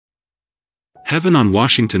Heaven on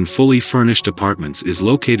Washington Fully Furnished Apartments is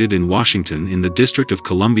located in Washington in the District of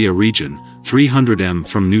Columbia region, 300 m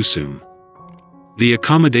from Newseum. The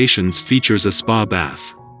accommodations features a spa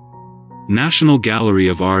bath. National Gallery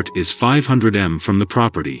of Art is 500 m from the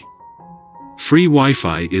property. Free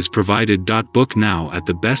Wi-Fi is provided. Book now at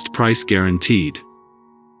the best price guaranteed.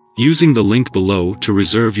 Using the link below to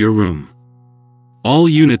reserve your room. All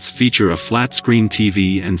units feature a flat-screen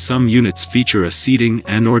TV and some units feature a seating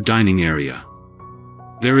and/or dining area.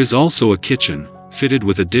 There is also a kitchen, fitted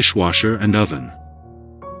with a dishwasher and oven.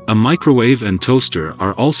 A microwave and toaster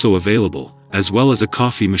are also available, as well as a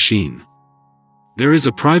coffee machine. There is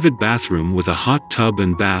a private bathroom with a hot tub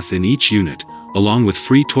and bath in each unit, along with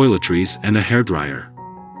free toiletries and a hairdryer.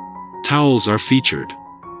 Towels are featured.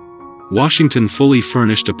 Washington Fully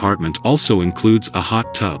Furnished Apartment also includes a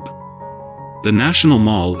hot tub. The National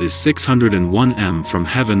Mall is 601 m from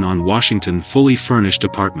Heaven on Washington Fully Furnished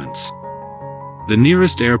Apartments. The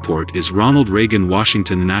nearest airport is Ronald Reagan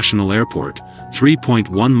Washington National Airport,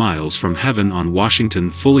 3.1 miles from Heaven on Washington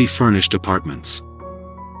Fully Furnished Apartments.